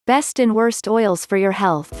Best and worst oils for your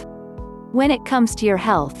health. When it comes to your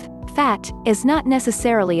health, fat is not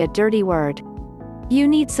necessarily a dirty word. You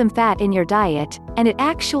need some fat in your diet, and it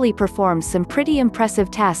actually performs some pretty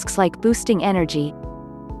impressive tasks like boosting energy,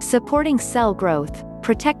 supporting cell growth,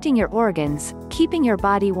 protecting your organs, keeping your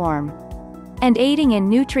body warm, and aiding in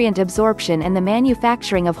nutrient absorption and the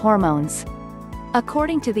manufacturing of hormones.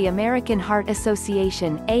 According to the American Heart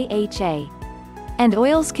Association (AHA), and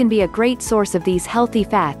oils can be a great source of these healthy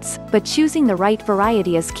fats, but choosing the right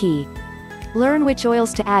variety is key. Learn which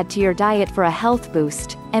oils to add to your diet for a health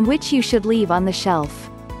boost, and which you should leave on the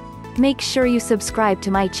shelf. Make sure you subscribe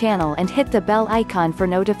to my channel and hit the bell icon for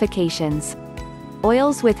notifications.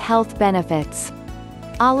 Oils with health benefits.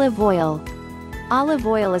 Olive oil. Olive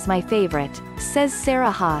oil is my favorite, says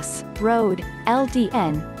Sarah Haas, Rhode,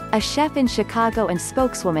 LDN, a chef in Chicago and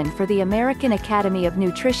spokeswoman for the American Academy of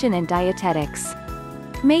Nutrition and Dietetics.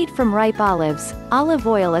 Made from ripe olives, olive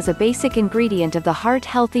oil is a basic ingredient of the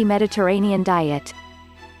heart-healthy Mediterranean diet,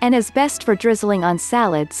 and is best for drizzling on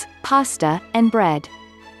salads, pasta, and bread.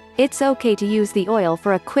 It's okay to use the oil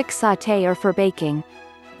for a quick sauté or for baking,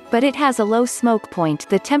 but it has a low smoke point,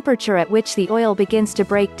 the temperature at which the oil begins to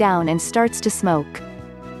break down and starts to smoke.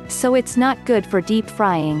 So it's not good for deep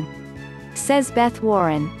frying, says Beth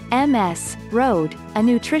Warren, MS, Rhode, a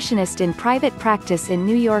nutritionist in private practice in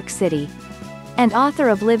New York City, and author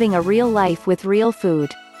of Living a Real Life with Real Food.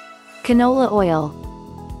 Canola oil.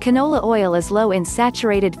 Canola oil is low in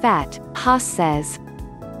saturated fat, Haas says.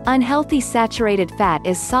 Unhealthy saturated fat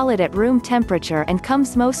is solid at room temperature and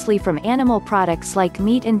comes mostly from animal products like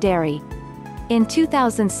meat and dairy. In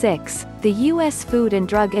 2006, the U.S. Food and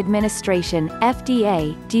Drug Administration,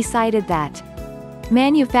 FDA, decided that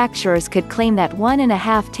manufacturers could claim that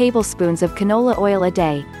 1.5 tablespoons of canola oil a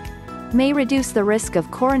day may reduce the risk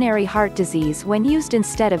of coronary heart disease when used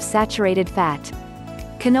instead of saturated fat.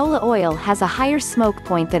 Canola oil has a higher smoke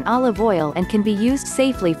point than olive oil and can be used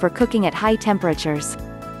safely for cooking at high temperatures.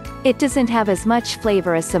 It doesn't have as much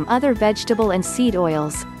flavor as some other vegetable and seed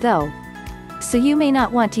oils, though, so you may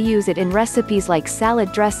not want to use it in recipes like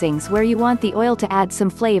salad dressings where you want the oil to add some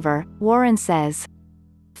flavor, Warren says.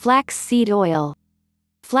 Flax seed oil.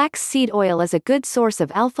 Flax seed oil is a good source of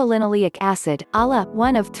alpha-linoleic acid, ALA,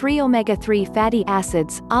 one of 3 omega-3 fatty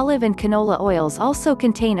acids. Olive and canola oils also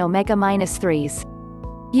contain omega-3s.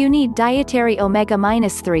 You need dietary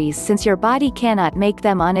omega-3s since your body cannot make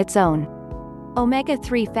them on its own.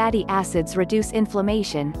 Omega-3 fatty acids reduce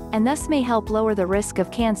inflammation, and thus may help lower the risk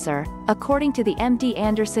of cancer, according to the MD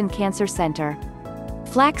Anderson Cancer Center.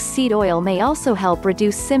 Flax seed oil may also help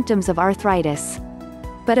reduce symptoms of arthritis,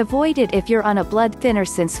 but avoid it if you're on a blood thinner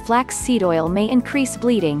since flax seed oil may increase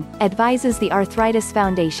bleeding, advises the Arthritis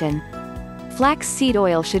Foundation. Flax seed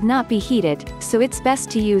oil should not be heated, so it's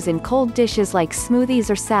best to use in cold dishes like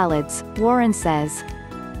smoothies or salads, Warren says.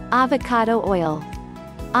 Avocado oil.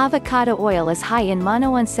 Avocado oil is high in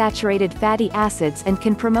monounsaturated fatty acids and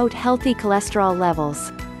can promote healthy cholesterol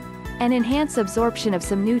levels and enhance absorption of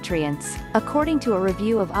some nutrients, according to a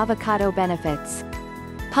review of avocado benefits,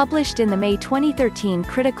 published in the May 2013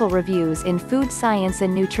 Critical Reviews in Food Science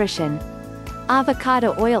and Nutrition.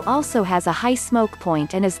 Avocado oil also has a high smoke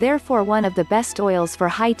point and is therefore one of the best oils for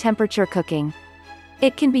high-temperature cooking.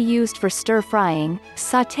 It can be used for stir-frying,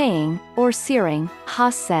 sautéing, or searing,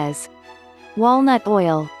 Haas says. Walnut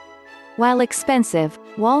oil. While expensive,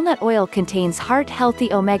 walnut oil contains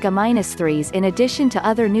heart-healthy omega-3s in addition to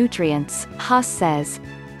other nutrients, Haas says.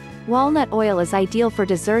 Walnut oil is ideal for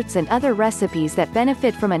desserts and other recipes that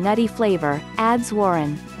benefit from a nutty flavor, adds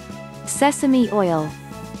Warren. Sesame oil.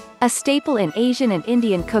 A staple in Asian and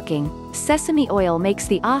Indian cooking, sesame oil makes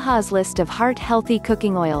the AHA's list of heart-healthy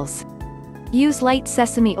cooking oils. Use light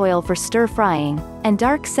sesame oil for stir-frying, and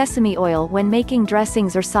dark sesame oil when making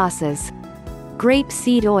dressings or sauces.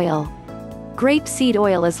 Grapeseed oil. Grapeseed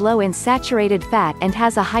oil is low in saturated fat and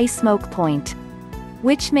has a high smoke point,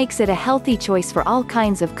 which makes it a healthy choice for all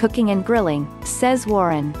kinds of cooking and grilling, says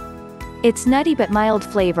Warren. Its nutty but mild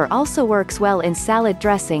flavor also works well in salad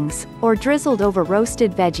dressings, or drizzled over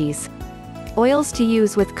roasted veggies. Oils to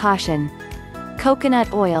use with caution.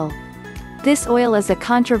 Coconut oil. This oil is a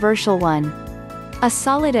controversial one. A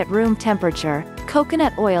solid at room temperature,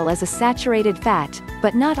 coconut oil is a saturated fat,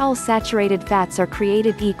 but not all saturated fats are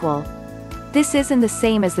created equal. This isn't the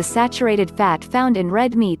same as the saturated fat found in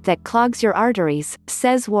red meat that clogs your arteries,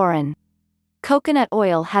 says Warren. Coconut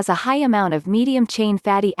oil has a high amount of medium-chain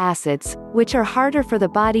fatty acids, which are harder for the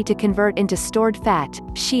body to convert into stored fat,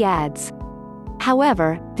 she adds.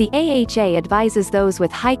 However, the AHA advises those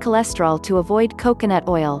with high cholesterol to avoid coconut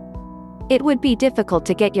oil. It would be difficult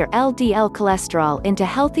to get your LDL cholesterol into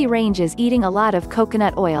healthy ranges eating a lot of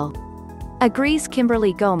coconut oil. Agrees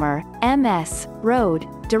Kimberly Gomer, MS, Road,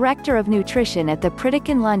 Director of Nutrition at the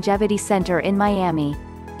Pritikin Longevity Center in Miami.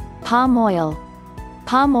 Palm oil.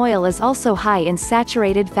 Palm oil is also high in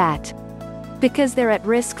saturated fat. Because they're at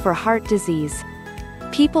risk for heart disease.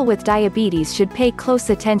 People with diabetes should pay close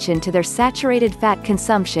attention to their saturated fat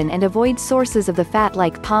consumption and avoid sources of the fat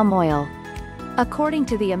like palm oil. According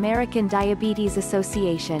to the American Diabetes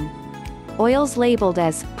Association, oils labeled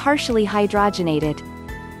as partially hydrogenated.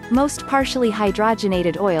 Most partially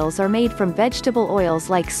hydrogenated oils are made from vegetable oils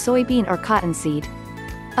like soybean or cottonseed.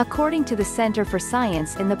 According to the Center for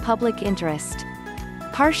Science in the Public Interest,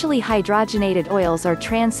 partially hydrogenated oils are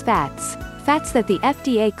trans fats, fats that the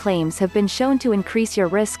FDA claims have been shown to increase your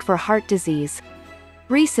risk for heart disease.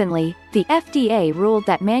 Recently, the FDA ruled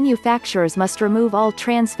that manufacturers must remove all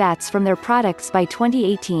trans fats from their products by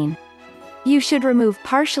 2018. You should remove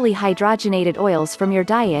partially hydrogenated oils from your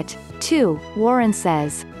diet, too, Warren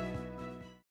says.